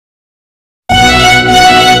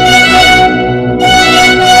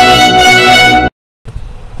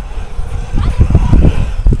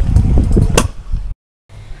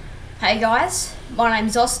guys, my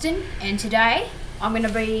name's Austin and today I'm going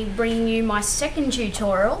to be bringing you my second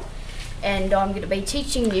tutorial and I'm going to be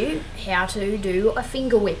teaching you how to do a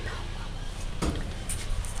finger whip.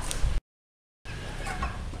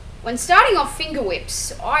 When starting off finger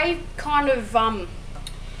whips, I kind of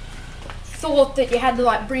thought that you had to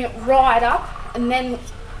like bring it right up and then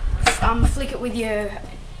flick it with your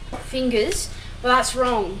fingers, but that's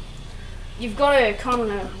wrong. You've got to kind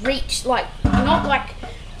of reach, like, not like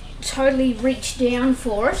totally reach down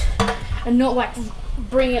for it and not like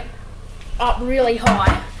bring it up really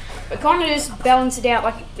high, but kind of just balance it out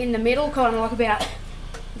like in the middle, kind of like about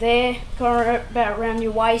there, kind of about around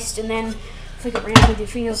your waist, and then flick it around with your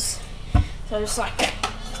fingers, so just like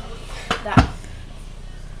that.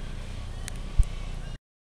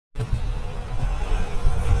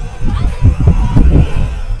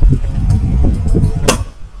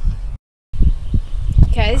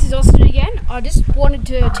 Okay, this is Austin again. I just wanted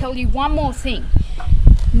to tell you one more thing.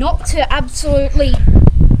 Not to absolutely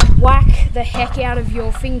whack the heck out of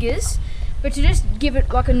your fingers, but to just give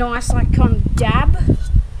it like a nice like kind of dab,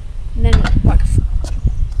 and then like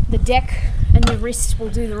the deck and the wrists will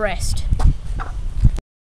do the rest.